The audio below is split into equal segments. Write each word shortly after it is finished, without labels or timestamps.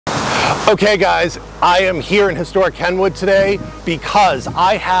Okay guys, I am here in historic Kenwood today because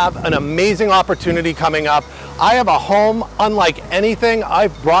I have an amazing opportunity coming up. I have a home unlike anything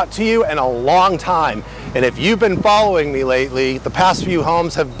I've brought to you in a long time. And if you've been following me lately, the past few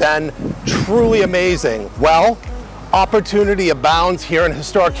homes have been truly amazing. Well, opportunity abounds here in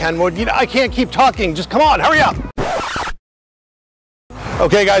historic Kenwood. You know, I can't keep talking, just come on, hurry up.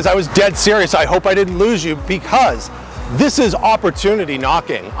 Okay guys, I was dead serious. I hope I didn't lose you because this is opportunity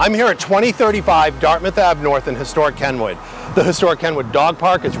knocking. I'm here at 2035 Dartmouth Ave North in historic Kenwood. The historic Kenwood Dog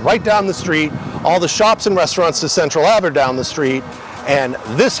Park is right down the street. All the shops and restaurants to Central Ave are down the street. And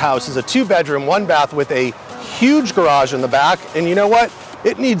this house is a 2-bedroom, 1-bath with a huge garage in the back. And you know what?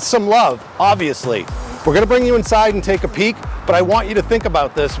 It needs some love, obviously. We're gonna bring you inside and take a peek, but I want you to think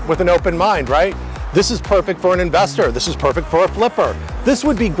about this with an open mind, right? This is perfect for an investor. This is perfect for a flipper. This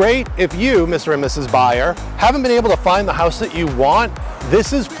would be great if you, Mr. and Mrs. Buyer, haven't been able to find the house that you want.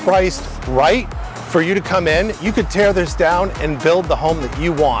 This is priced right for you to come in. You could tear this down and build the home that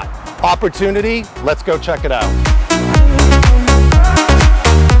you want. Opportunity, let's go check it out.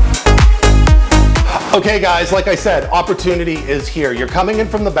 Okay guys, like I said, opportunity is here. You're coming in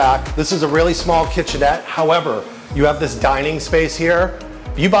from the back. This is a really small kitchenette. However, you have this dining space here.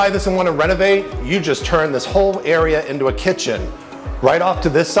 If you buy this and want to renovate, you just turn this whole area into a kitchen. Right off to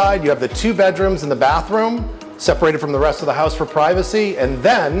this side, you have the 2 bedrooms and the bathroom, separated from the rest of the house for privacy, and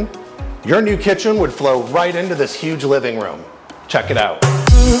then your new kitchen would flow right into this huge living room. Check it out.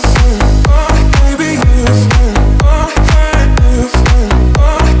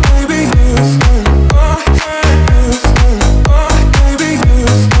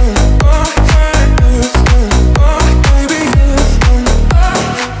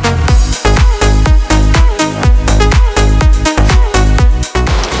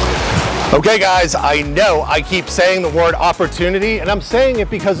 Okay guys, I know I keep saying the word opportunity, and I'm saying it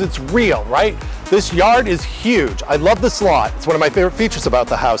because it's real, right? This yard is huge. I love this lot. It's one of my favorite features about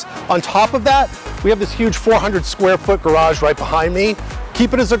the house. On top of that, we have this huge 400 square foot garage right behind me.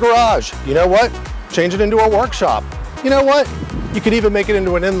 Keep it as a garage. You know what? Change it into a workshop. You know what? You could even make it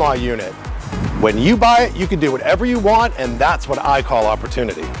into an in-law unit. When you buy it, you can do whatever you want, and that's what I call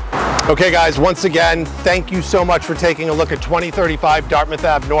opportunity. Okay guys, once again, thank you so much for taking a look at 2035 Dartmouth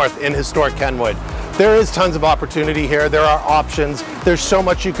Ave North in historic Kenwood. There is tons of opportunity here. There are options. There's so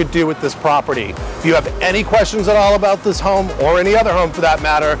much you could do with this property. If you have any questions at all about this home or any other home for that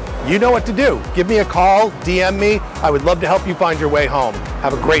matter, you know what to do. Give me a call, DM me. I would love to help you find your way home.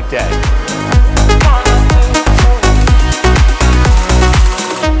 Have a great day.